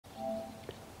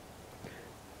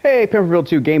Hey, Pepperville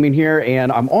 2 Gaming here,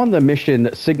 and I'm on the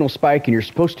mission Signal Spike, and you're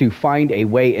supposed to find a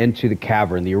way into the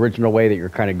cavern. The original way that you're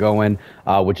kind of going,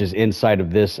 which is inside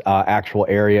of this actual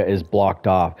area, is blocked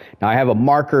off. Now, I have a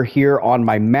marker here on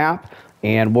my map,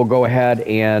 and we'll go ahead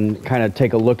and kind of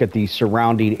take a look at the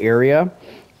surrounding area.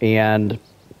 And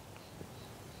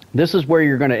this is where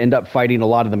you're going to end up fighting a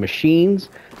lot of the machines.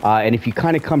 And if you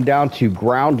kind of come down to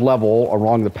ground level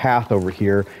along the path over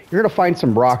here, you're going to find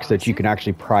some rocks that you can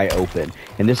actually pry open.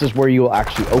 And this is where you will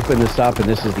actually open this up, and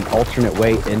this is the alternate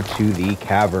way into the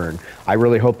cavern. I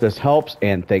really hope this helps,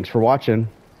 and thanks for watching.